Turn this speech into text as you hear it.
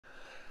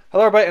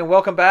Hello everybody and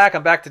welcome back.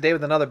 I'm back today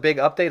with another big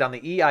update on the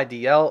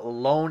EIDL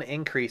loan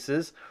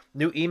increases.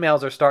 New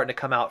emails are starting to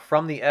come out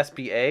from the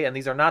SBA, and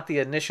these are not the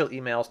initial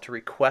emails to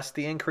request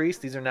the increase.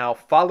 These are now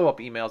follow-up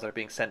emails that are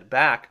being sent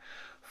back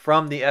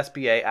from the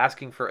SBA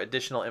asking for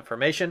additional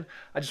information.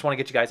 I just want to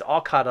get you guys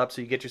all caught up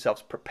so you get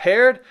yourselves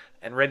prepared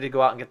and ready to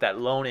go out and get that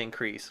loan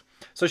increase.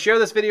 So share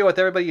this video with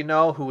everybody you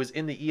know who is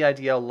in the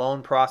EIDL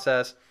loan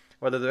process.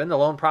 Whether they're in the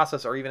loan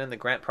process or even in the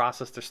grant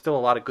process, there's still a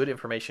lot of good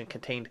information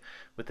contained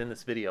within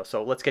this video.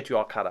 So let's get you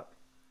all caught up.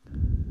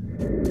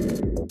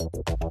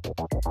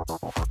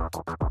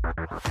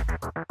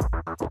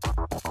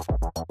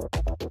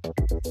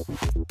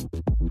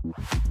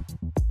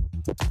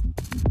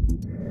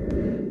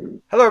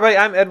 Hello everybody,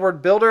 I'm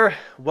Edward Bilder.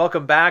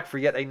 Welcome back for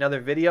yet another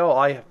video.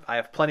 I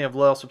have plenty of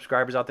loyal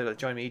subscribers out there that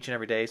join me each and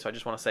every day, so I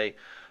just want to say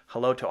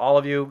hello to all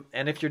of you.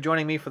 And if you're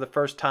joining me for the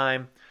first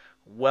time,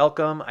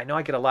 welcome. I know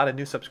I get a lot of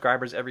new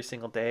subscribers every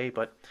single day,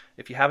 but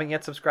if you haven't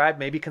yet subscribed,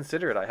 maybe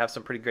consider it. I have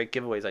some pretty great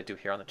giveaways I do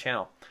here on the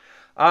channel.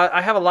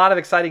 I have a lot of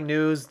exciting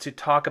news to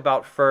talk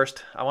about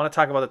first. I want to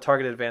talk about the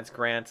targeted advanced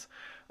grants.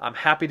 I'm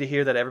happy to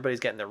hear that everybody's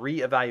getting the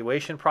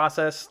reevaluation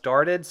process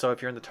started. So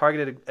if you're in the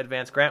targeted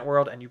advanced grant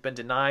world and you've been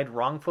denied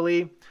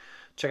wrongfully,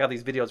 check out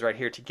these videos right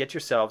here to get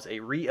yourselves a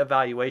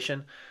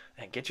reevaluation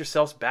and get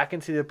yourselves back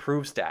into the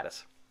approved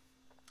status.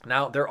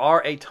 Now, there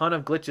are a ton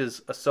of glitches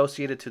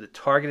associated to the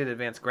Targeted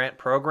Advanced Grant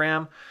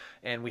Program,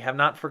 and we have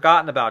not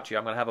forgotten about you.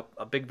 I'm going to have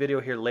a big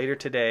video here later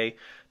today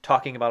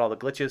talking about all the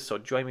glitches, so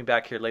join me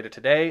back here later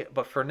today.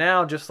 But for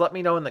now, just let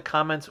me know in the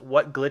comments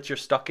what glitch you're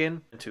stuck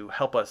in to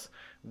help us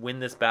win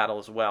this battle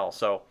as well.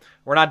 So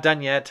we're not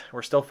done yet.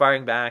 We're still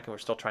firing back, and we're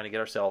still trying to get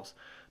ourselves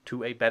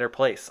to a better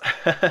place.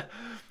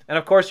 And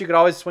of course, you could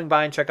always swing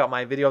by and check out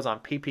my videos on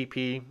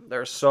PPP.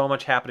 There's so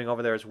much happening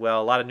over there as well.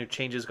 A lot of new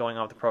changes going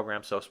on with the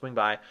program, so swing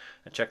by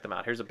and check them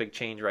out. Here's a big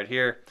change right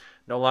here.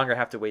 No longer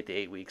have to wait the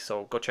 8 weeks,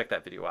 so go check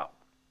that video out.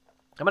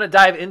 I'm going to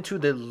dive into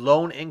the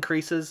loan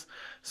increases.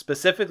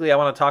 Specifically, I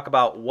want to talk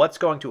about what's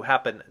going to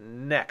happen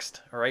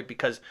next, all right?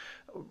 Because,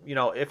 you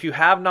know, if you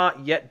have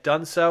not yet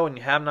done so and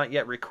you have not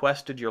yet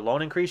requested your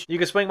loan increase, you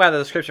can swing by the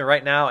description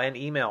right now and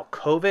email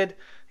COVID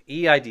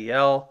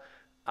EIDL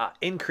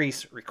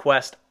increase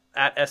request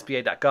at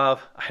SBA.gov.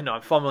 I know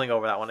I'm fumbling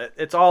over that one.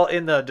 It's all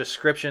in the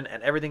description,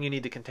 and everything you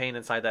need to contain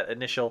inside that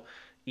initial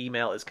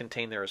email is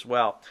contained there as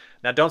well.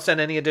 Now, don't send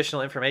any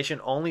additional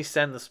information. Only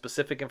send the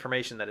specific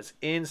information that is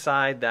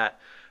inside that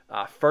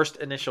first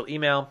initial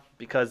email,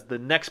 because the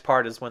next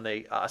part is when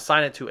they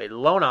assign it to a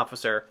loan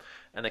officer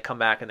and they come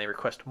back and they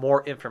request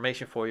more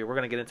information for you. We're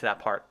going to get into that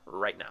part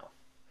right now.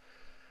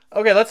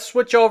 Okay, let's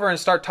switch over and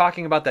start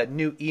talking about that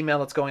new email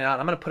that's going out.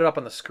 I'm going to put it up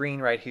on the screen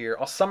right here.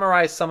 I'll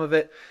summarize some of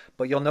it,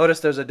 but you'll notice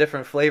there's a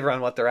different flavor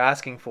on what they're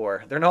asking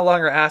for. They're no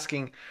longer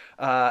asking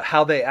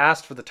how they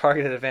asked for the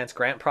targeted advanced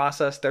grant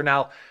process. They're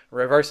now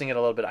reversing it a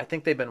little bit. I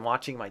think they've been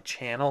watching my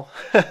channel.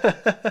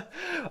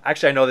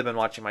 Actually, I know they've been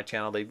watching my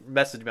channel. They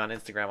message me on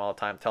Instagram all the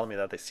time telling me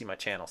that they see my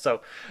channel.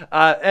 So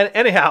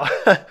anyhow,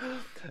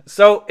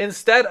 so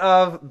instead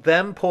of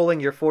them pulling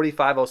your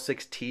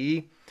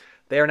 4506T,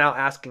 they are now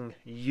asking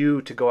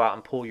you to go out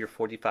and pull your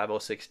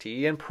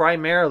 4506T, and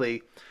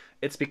primarily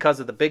it's because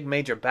of the big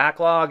major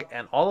backlog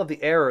and all of the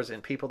errors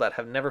in people that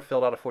have never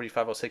filled out a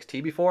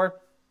 4506T before.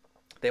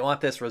 They want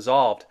this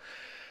resolved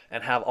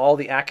and have all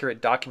the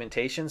accurate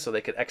documentation so they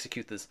could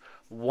execute this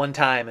one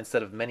time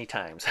instead of many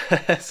times.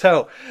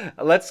 So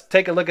let's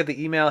take a look at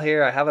the email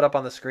here. I have it up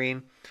on the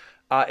screen.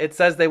 It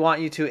says they want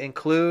you to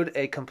include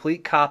a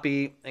complete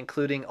copy,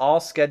 including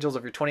all schedules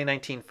of your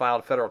 2019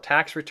 filed federal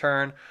tax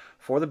return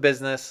for the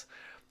business.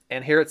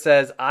 And here it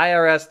says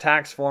IRS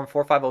tax form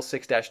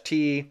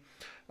 4506-T,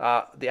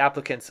 the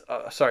applicant's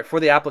for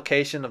the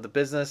application of the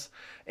business,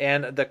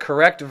 and the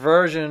correct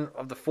version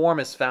of the form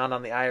is found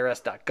on the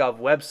irs.gov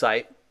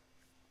website.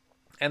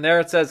 And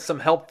there it says some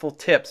helpful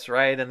tips,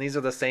 right? And these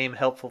are the same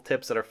helpful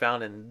tips that are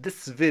found in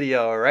this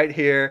video right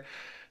here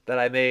that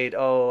I made,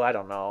 I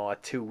don't know,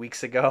 2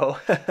 weeks ago.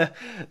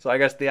 So I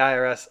guess the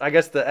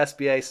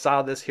SBA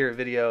saw this here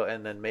video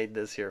and then made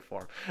this here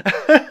form.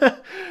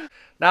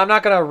 Now, I'm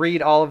not going to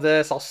read all of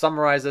this. I'll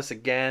summarize this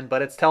again,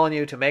 but it's telling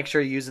you to make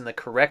sure you're using the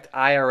correct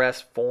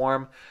IRS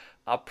form,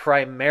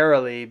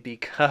 primarily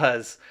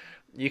because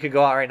you could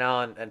go out right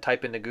now and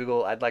type into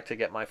Google, I'd like to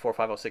get my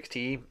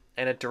 4506T,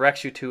 and it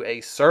directs you to a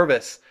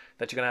service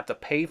that you're going to have to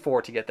pay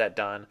for to get that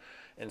done,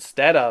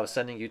 instead of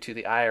sending you to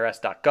the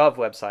irs.gov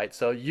website.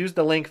 So use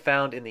the link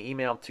found in the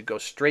email to go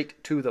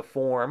straight to the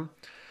form.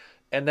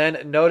 And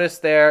then notice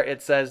there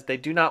it says they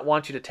do not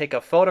want you to take a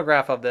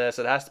photograph of this.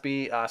 It has to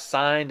be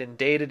signed and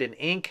dated in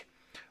ink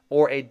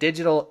or a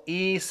digital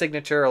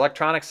e-signature,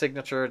 electronic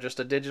signature,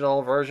 just a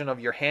digital version of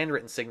your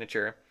handwritten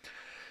signature.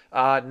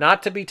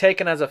 Not to be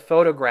taken as a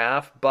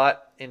photograph,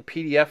 but in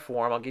PDF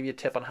form. I'll give you a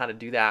tip on how to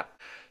do that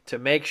to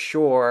make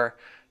sure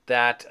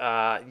that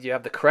you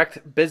have the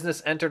correct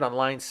business entered on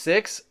line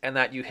 6 and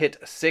that you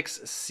hit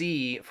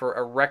 6C for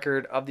a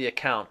record of the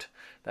account.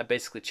 That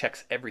basically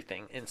checks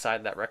everything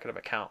inside that record of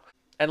account.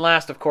 And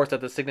last, of course,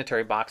 that the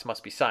signatory box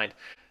must be signed.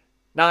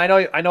 Now, I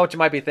know what you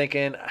might be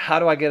thinking. How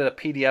do I get a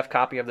PDF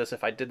copy of this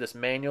if I did this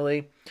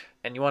manually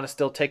and you want to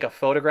still take a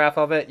photograph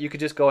of it? You could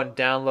just go and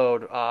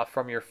download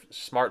from your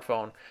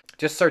smartphone.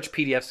 Just search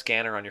PDF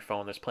scanner on your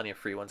phone. There's plenty of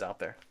free ones out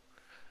there.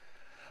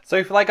 So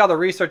if you like all the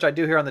research I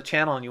do here on the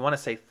channel and you want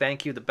to say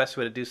thank you, the best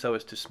way to do so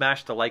is to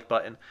smash the like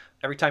button.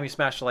 Every time you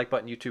smash the like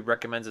button, YouTube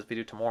recommends this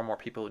video to more and more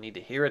people who need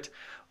to hear it.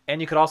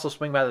 And you could also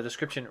swing by the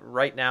description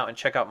right now and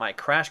check out my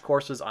crash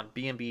courses on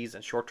B&Bs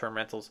and short-term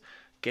rentals.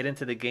 Get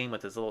into the game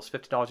with as little as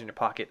 $50 in your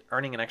pocket,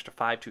 earning an extra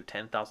 $5,000 to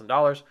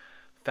 $10,000,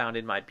 found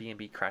in my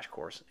B&B crash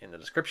course in the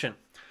description.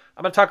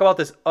 I'm going to talk about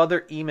this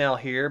other email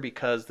here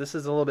because this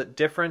is a little bit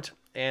different,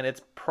 and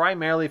it's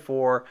primarily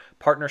for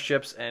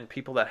partnerships and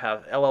people that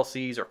have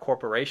LLCs or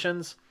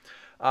corporations.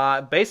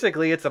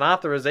 Basically, it's an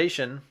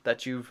authorization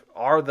that you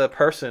are the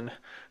person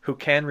who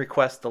can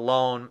request the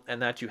loan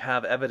and that you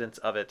have evidence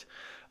of it.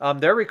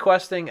 They're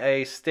requesting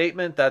a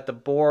statement that the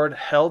board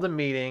held a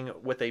meeting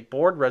with a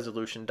board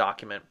resolution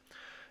document.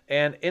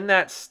 And in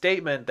that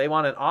statement, they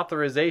want an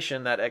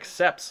authorization that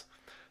accepts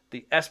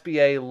the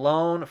SBA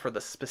loan for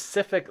the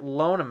specific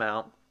loan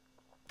amount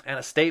and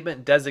a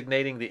statement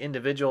designating the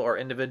individual or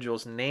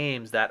individuals'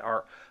 names that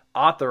are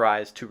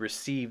authorized to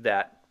receive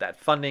that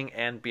funding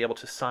and be able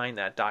to sign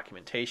that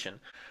documentation.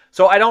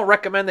 So I don't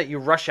recommend that you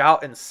rush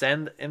out and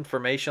send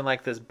information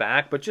like this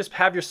back, but just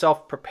have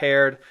yourself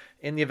prepared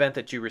in the event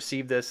that you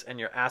receive this and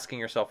you're asking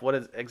yourself,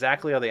 what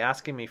exactly are they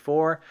asking me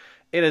for?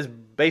 It is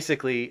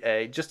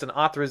basically just an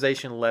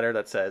authorization letter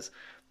that says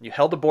you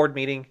held a board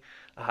meeting,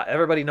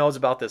 everybody knows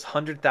about this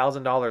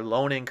 $100,000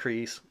 loan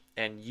increase,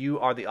 and you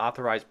are the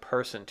authorized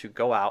person to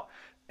go out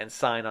and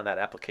sign on that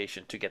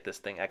application to get this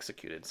thing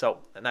executed. So,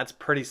 and that's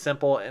pretty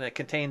simple, and it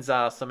contains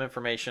some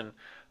information,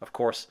 of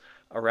course,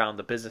 around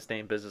the business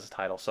name, business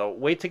title. So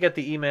wait to get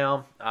the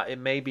email. It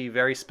may be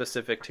very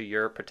specific to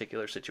your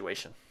particular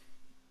situation.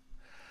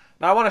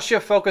 Now I want to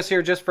shift focus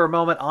here just for a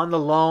moment on the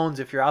loans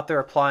if you're out there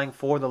applying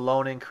for the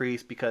loan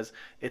increase, because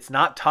it's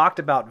not talked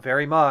about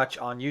very much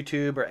on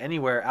YouTube or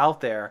anywhere out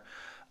there.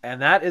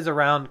 And that is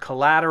around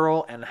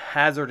collateral and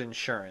hazard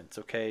insurance.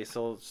 Okay,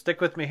 so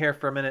stick with me here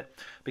for a minute,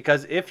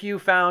 because if you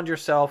found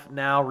yourself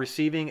now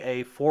receiving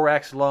a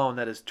 4X loan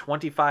that is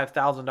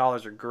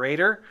 $25,000 or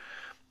greater,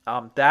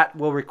 that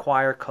will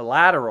require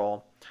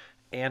collateral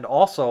and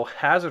also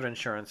hazard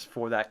insurance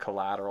for that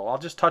collateral. I'll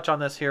just touch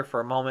on this here for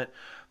a moment.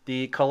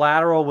 The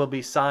collateral will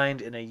be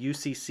signed in a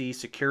UCC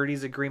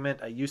securities agreement,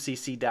 a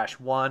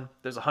UCC-1.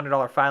 There's a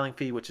 $100 filing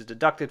fee, which is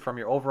deducted from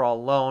your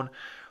overall loan,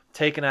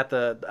 taken at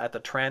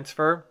the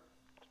transfer.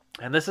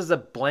 And this is a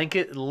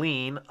blanket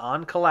lien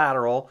on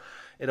collateral.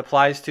 It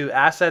applies to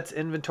assets,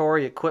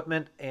 inventory,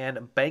 equipment,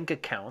 and bank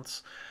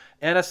accounts.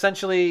 And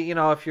essentially, you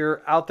know, if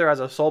you're out there as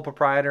a sole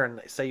proprietor and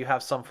say you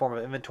have some form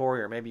of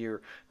inventory, or maybe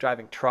you're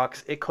driving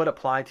trucks, it could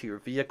apply to your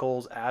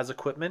vehicles as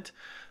equipment.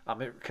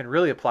 It can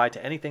really apply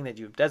to anything that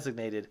you've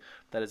designated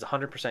that is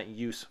 100%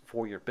 use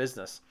for your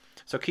business.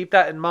 So keep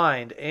that in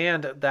mind,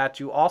 and that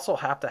you also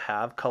have to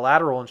have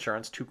collateral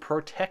insurance to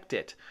protect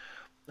it.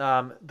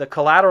 The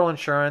collateral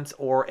insurance,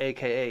 or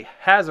AKA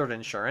hazard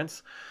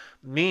insurance,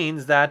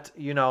 means that,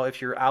 you know,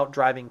 if you're out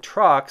driving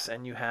trucks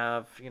and you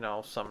have, you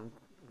know, some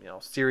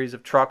series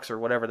of trucks or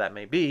whatever that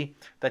may be,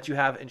 that you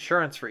have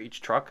insurance for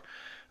each truck.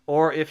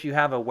 Or if you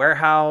have a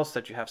warehouse,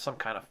 that you have some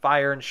kind of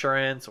fire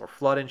insurance or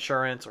flood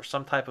insurance or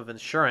some type of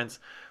insurance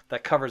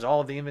that covers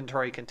all of the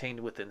inventory contained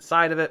within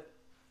inside of it.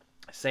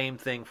 Same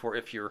thing for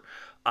if you're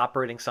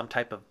operating some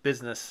type of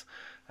business,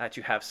 that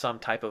you have some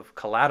type of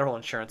collateral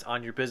insurance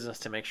on your business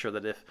to make sure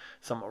that if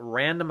some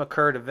random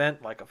occurred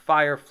event like a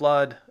fire,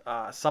 flood,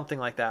 something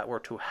like that were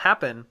to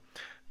happen,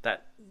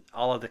 that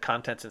all of the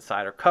contents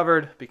inside are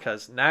covered,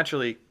 because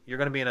naturally you're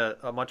going to be in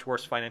a much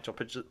worse financial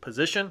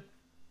position.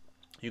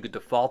 You could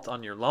default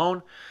on your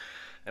loan,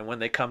 and when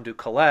they come to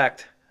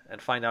collect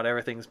and find out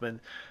everything's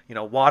been, you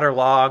know,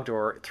 waterlogged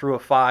or through a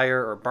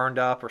fire or burned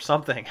up or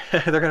something,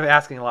 they're going to be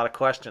asking a lot of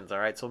questions. All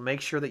right, so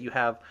make sure that you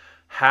have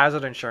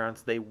hazard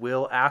insurance. They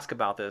will ask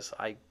about this.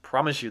 I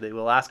promise you they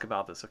will ask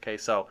about this. Okay,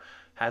 so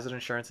hazard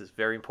insurance is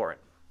very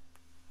important.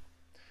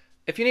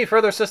 If you need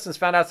further assistance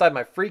found outside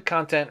my free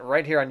content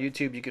right here on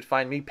YouTube, you could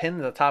find me pinned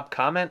in the top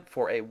comment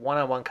for a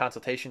one-on-one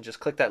consultation. Just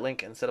click that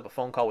link and set up a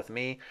phone call with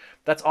me.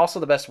 That's also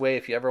the best way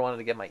if you ever wanted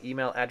to get my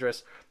email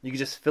address. You can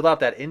just fill out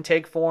that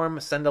intake form,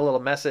 send a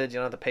little message. You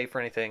don't have to pay for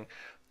anything,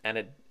 and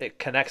it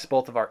connects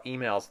both of our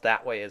emails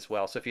that way as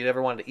well. So if you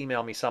ever wanted to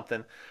email me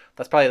something,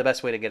 that's probably the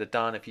best way to get it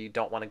done if you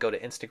don't want to go to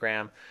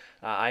Instagram.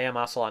 I am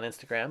also on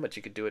Instagram, but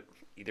you could do it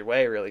either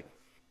way, really.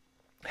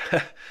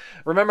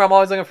 Remember, I'm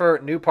always looking for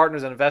new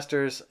partners and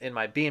investors in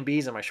my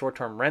B&Bs and my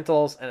short-term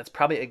rentals, and it's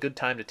probably a good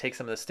time to take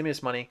some of the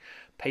stimulus money,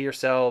 pay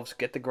yourselves,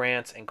 get the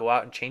grants, and go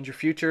out and change your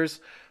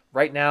futures.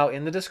 Right now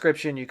in the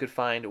description, you could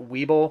find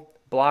Webull,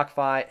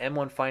 BlockFi,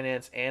 M1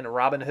 Finance, and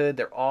Robinhood.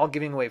 They're all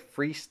giving away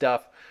free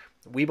stuff.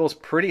 Webull's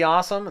pretty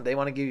awesome. They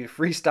want to give you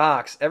free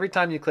stocks. Every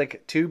time you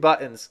click 2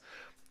 buttons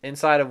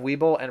inside of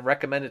Webull and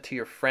recommend it to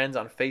your friends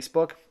on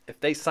Facebook, if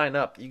they sign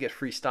up, you get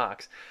free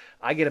stocks.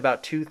 I get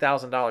about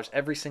 $2,000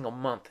 every single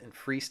month in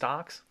free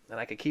stocks, and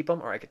I could keep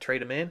them, or I could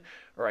trade them in,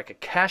 or I could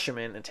cash them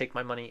in and take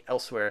my money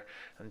elsewhere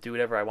and do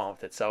whatever I want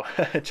with it. So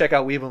check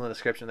out Webull in the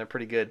description. They're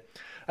pretty good.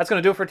 That's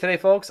going to do it for today,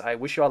 folks. I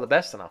wish you all the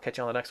best, and I'll catch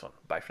you on the next one.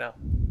 Bye for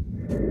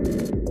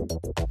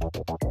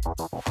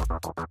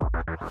now.